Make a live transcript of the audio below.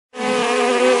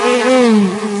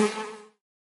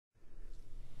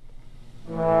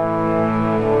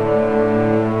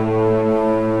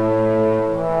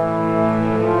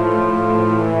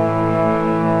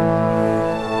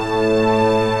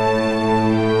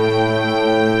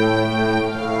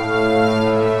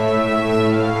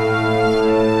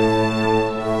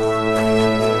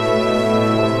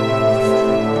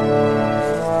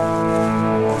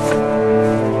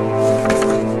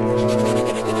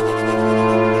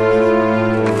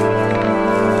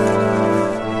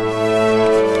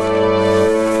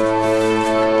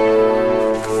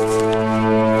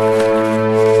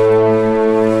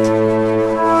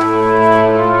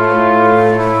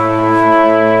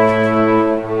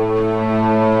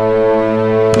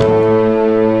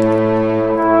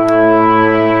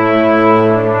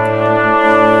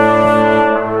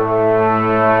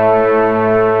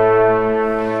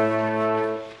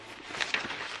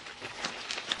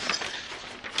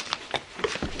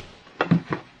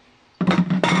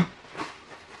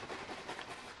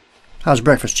How's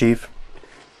breakfast, Chief?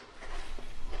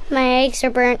 My eggs are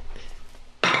burnt.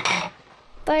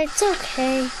 But it's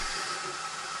okay.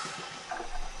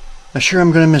 I sure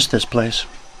am gonna miss this place.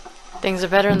 Things are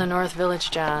better in the North Village,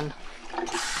 John.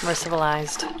 More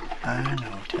civilized. I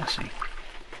know, Tessie.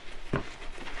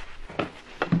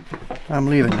 I'm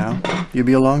leaving now. You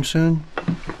be along soon?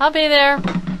 I'll be there.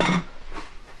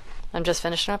 I'm just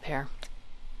finishing up here.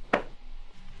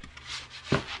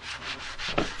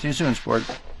 See you soon, sport.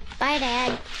 Bye,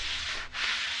 Dad.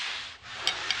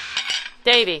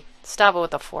 Davy, stop it with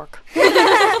the fork.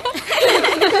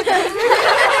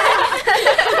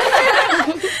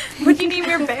 What do you name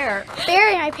your bear?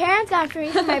 Barry, my parents got for me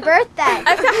for my birthday.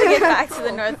 I've got to get back to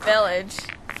the North Village.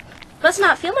 Must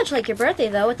not feel much like your birthday,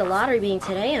 though, with the lottery being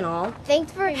today and all.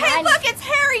 Thanks for reminding me. Hey, look, it's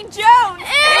Harry Jones!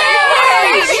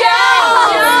 Harry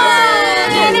Jones!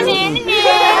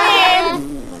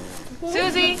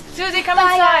 Susie, come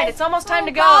inside. It's almost time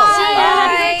to go.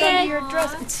 Bye. Put on your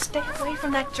dress and stay away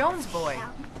from that Jones boy.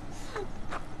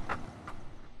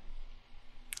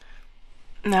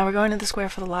 Now we're going to the square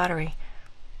for the lottery.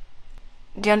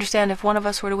 Do you understand if one of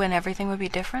us were to win, everything would be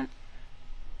different?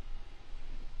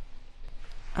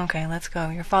 Okay, let's go.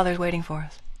 Your father's waiting for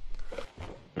us.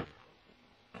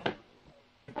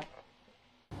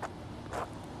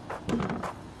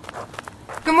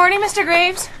 Good morning, Mr.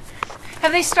 Graves.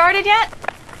 Have they started yet?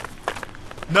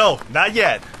 No, not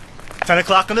yet. 10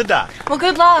 o'clock on the dot. Well,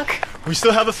 good luck. We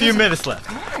still have a few minutes left.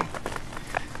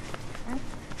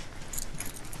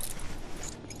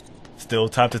 Still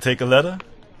time to take a letter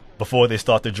before they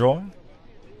start the drawing?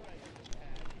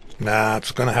 Nah,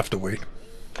 it's gonna have to wait.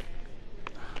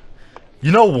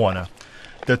 You know, Warner,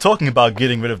 they're talking about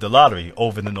getting rid of the lottery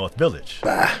over in the North Village.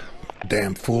 Bah,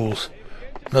 damn fools.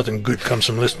 Nothing good comes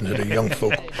from listening to the young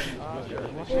folk.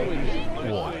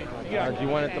 Do you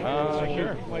want it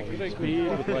sure. Speed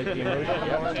with like the emotion.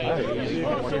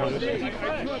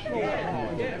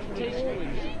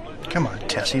 Come on,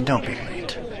 Tessie, don't be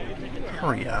late.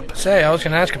 Hurry up. Say, I was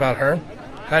going to ask about her.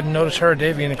 Hadn't noticed her or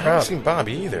Davy in the I crowd. haven't seen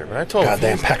Bobby either, but I told him.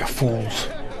 Goddamn pack of fools.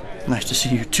 Nice to see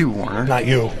you too, Warner. Not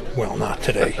you. Well, not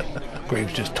today.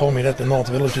 Graves just told me that the North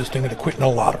Village is thinking of quitting the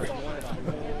lottery.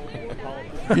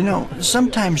 You know,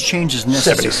 sometimes change is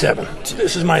necessary. 77.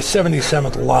 This is my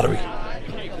 77th lottery.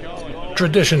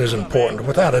 Tradition is important.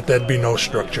 Without it, there'd be no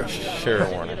structure. Sure,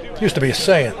 Warner. Used to be a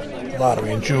saying,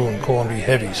 lottery in June, corn be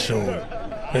heavy soon.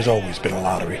 There's always been a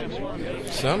lottery.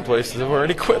 Some places have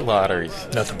already quit lotteries.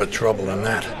 Nothing but trouble in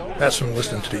that. That's from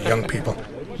listening to the young people.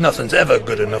 Nothing's ever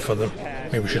good enough for them.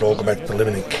 Maybe we should all go back to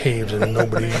living in caves and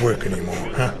nobody work anymore,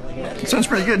 huh? Sounds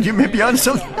pretty good. You may be on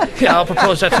something. Yeah, I'll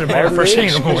propose that to the mayor first thing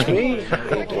in the morning.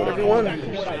 Everyone.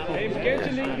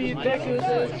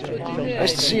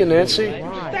 Nice to see you, Nancy.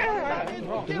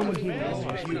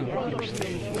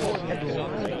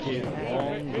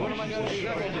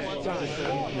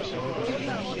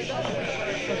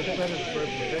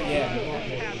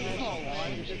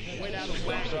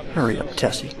 Hurry up,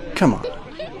 Tessie. Come on.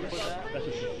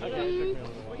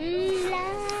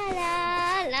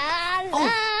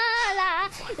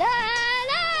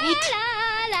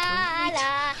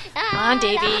 Come on,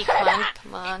 Davy.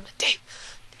 Come on. Dave.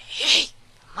 Hey,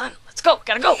 come on. Let's go.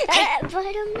 Gotta go. Hey. But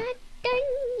I'm not done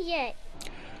yet.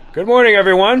 Good morning,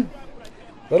 everyone.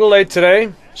 A little late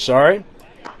today. Sorry.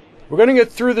 We're going to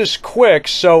get through this quick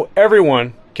so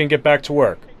everyone can get back to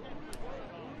work.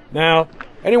 Now,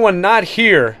 anyone not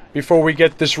here before we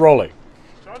get this rolling?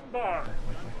 Dunbar.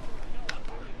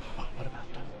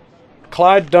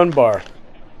 Clyde Dunbar.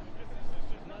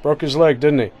 Broke his leg,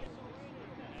 didn't he?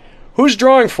 Who's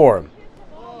drawing for him?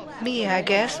 Me, I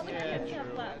guess.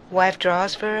 Wife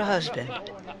draws for her husband.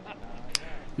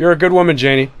 You're a good woman,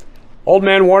 Janie. Old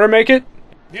man Warner make it?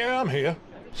 Yeah, I'm here.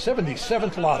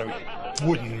 77th lottery.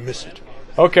 Wouldn't miss it.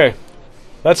 Okay,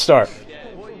 let's start.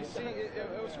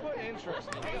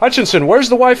 Hutchinson, where's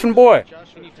the wife and boy?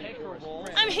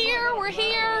 I'm here. We're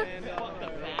here.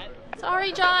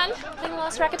 Sorry, John. I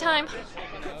lost track of time.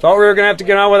 Thought we were going to have to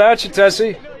get on without you,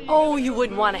 Tessie. Oh, you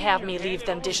wouldn't want to have me leave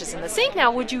them dishes in the sink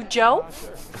now, would you, Joe?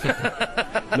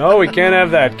 No, we can't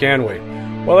have that, can we?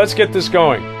 Well, let's get this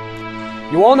going.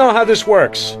 You all know how this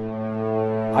works.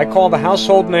 I call the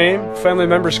household name, family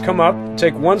members come up,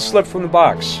 take one slip from the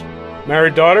box.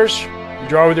 Married daughters, you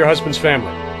draw with your husband's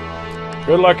family.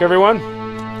 Good luck, everyone.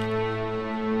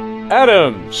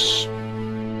 Adams.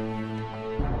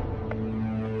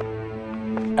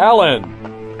 Allen.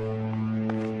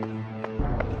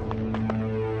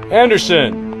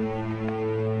 Anderson.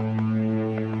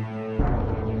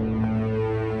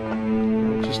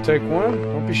 Just take one.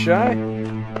 Don't be shy.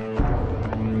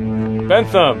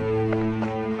 Bentham.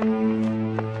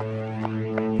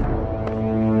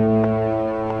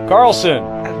 Carlson.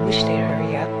 I wish they'd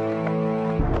hurry up.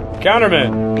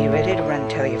 Counterman. Be ready to run and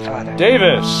tell your father.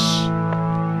 Davis.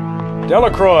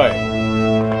 Delacroix.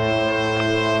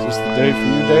 Is this the day for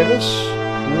you, Davis?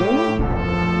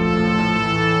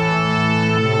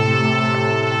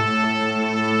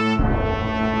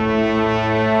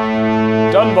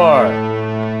 Dunbar.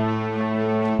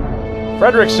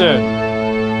 Fredrickson.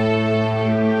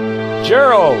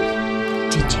 Gerald.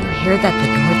 Did you hear that the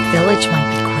North Village might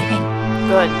be quitting?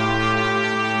 Good.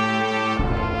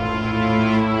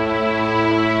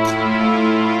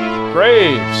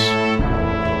 Graves.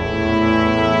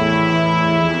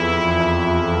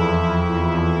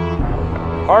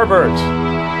 Harbert.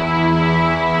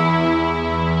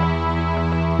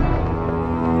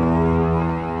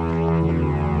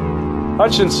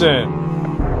 Hutchinson.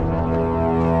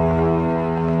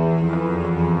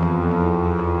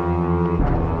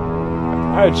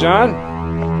 Hi, John.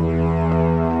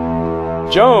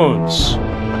 Jones.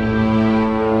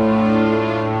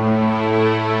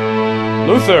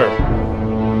 Luther.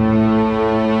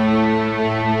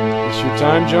 It's your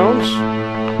time, Jones?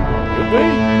 Could be,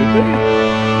 could be.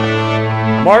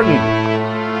 Martin.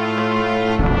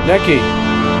 Necky.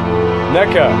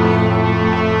 Necka.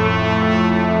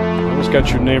 Almost got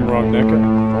your name wrong, Necka.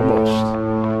 Almost.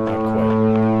 Not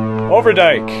quite.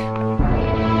 Overdyke.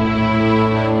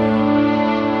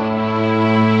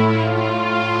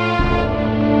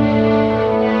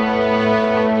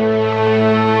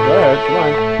 Go ahead, come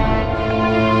on.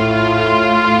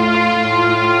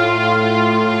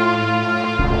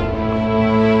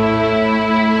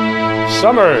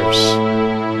 Summers.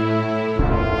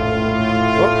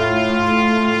 Whoop.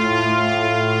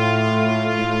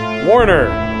 Warner.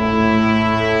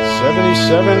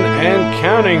 77 and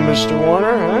counting, Mr.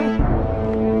 Warner, huh?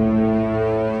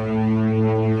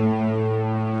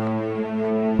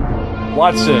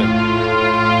 Watson.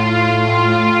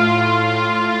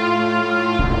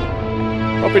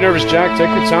 Don't be nervous, Jack. Take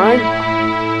your time.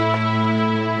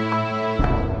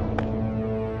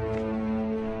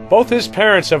 Both his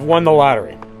parents have won the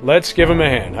lottery. Let's give him a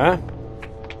hand, huh?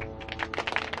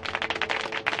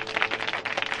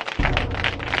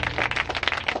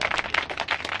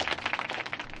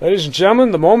 Ladies and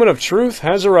gentlemen, the moment of truth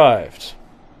has arrived.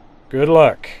 Good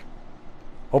luck.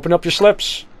 Open up your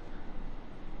slips.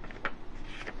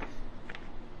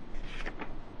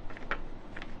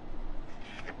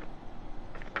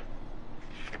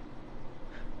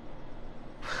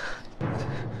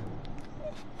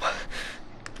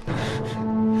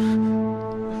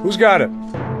 Who's got it?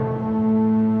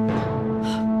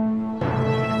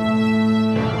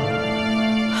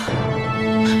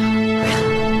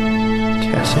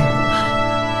 Cassie?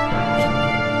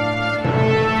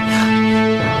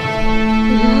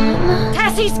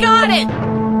 Tessie's got it!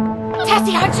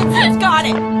 Tessie Hutchinson's got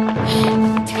it!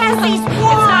 Tessie's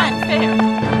won! It's not fair.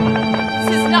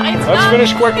 This is not, it's Let's not,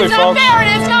 finish quickly, it's folks. It's not fair and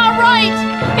it's not right!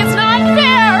 It's not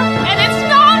fair and it's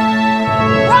not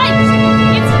right!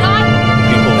 It's not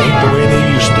People ain't the way they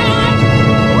used to be.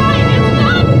 right! It's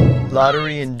not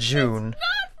Lottery in June.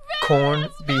 Corn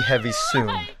be heavy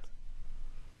soon.